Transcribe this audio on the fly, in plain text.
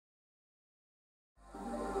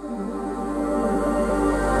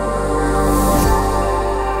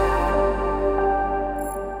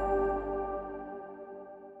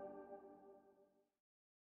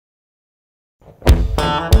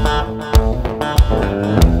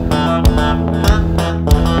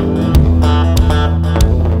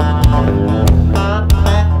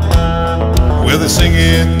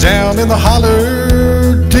it down in the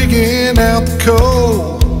holler, digging out the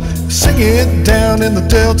coal. Sing it down in the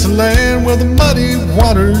Delta land where the muddy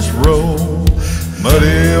waters roll.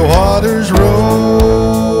 Muddy waters roll.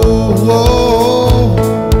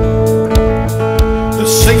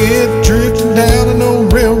 Sing it drifting down an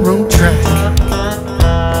old railroad track.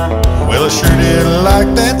 Well, I sure did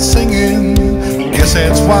like that singing. Guess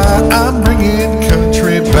that's why I'm bringing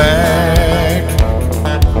country back.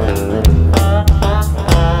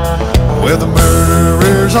 Well, the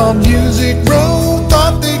murderers on Music Road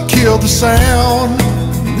thought they killed the sound.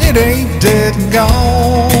 It ain't dead and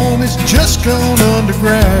gone, it's just gone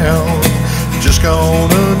underground. Just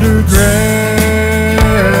gone underground.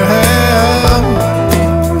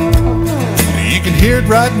 You can hear it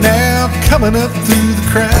right now coming up through the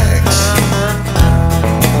cracks.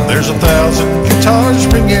 There's 1,000 guitars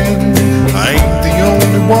ringing. I ain't the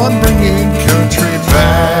only one bringing country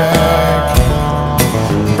back.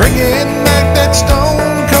 Bringing back that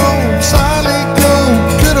stone cold, solid gold,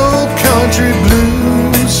 good old country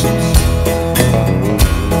blues.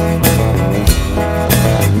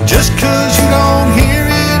 Just 'cause you don't hear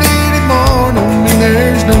it anymore don't mean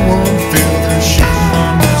there's no one to fill their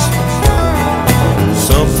shoes.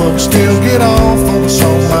 Some folks still get off on a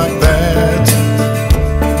song like that.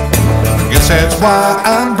 I guess that's why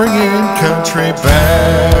I'm bringing country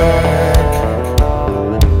back.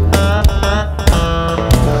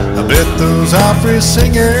 I bet those opera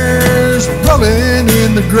singers rolling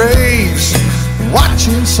in the graves,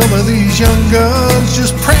 watching some of these young guns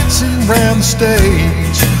just prancing round the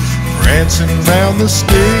stage. Prancing round the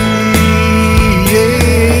stage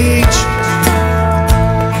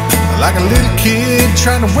like a little kid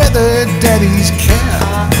trying to weather daddy's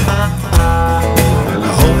cap. And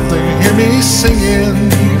I hope they hear me singing.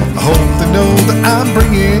 I hope they know that I'm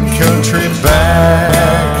bringing country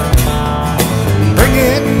back.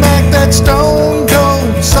 Bringing back that stone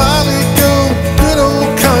cold, solid gold, good old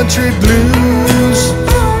country blues.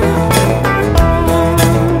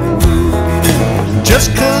 Just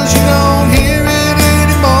 'cause you don't hear it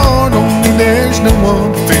anymore don't mean there's no one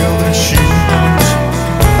to fill their shoes.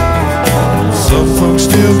 Some folks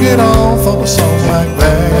still get off on a song like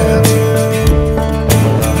that.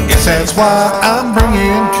 I guess that's why I'm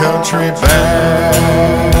bringing country back.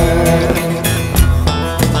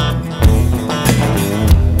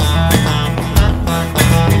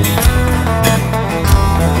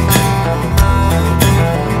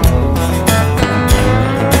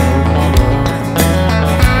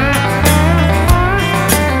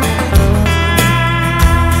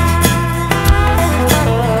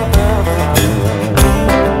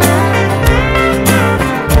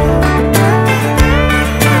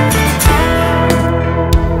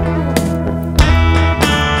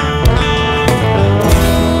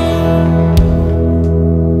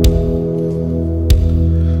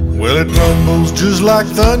 It rumbles just like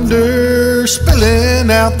thunder spilling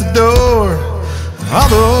out the door. All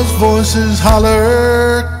those voices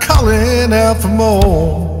holler, calling out for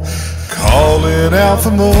more, calling out for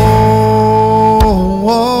more.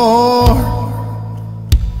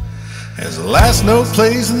 As the last note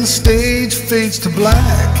plays and the stage fades to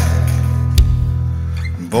black,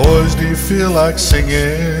 boys, do you feel like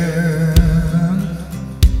singing?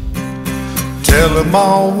 Tell them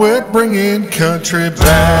all we're bringing country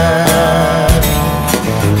back.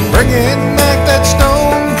 Bringing back that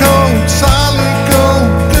stone cold, solid gold,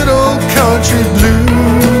 good old country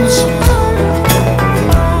blues.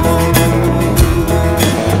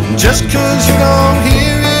 Just 'cause you don't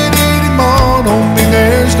hear it anymore don't mean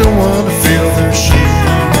there's no one to fill their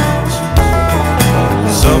shoes.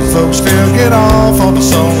 Some folks still get off on a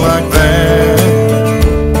song like that.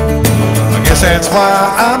 I guess that's why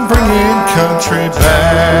I'm bringing country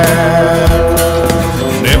back.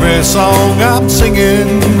 And every song I'm singing,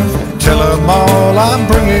 tell them all I'm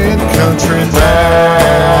bringing country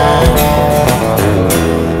back.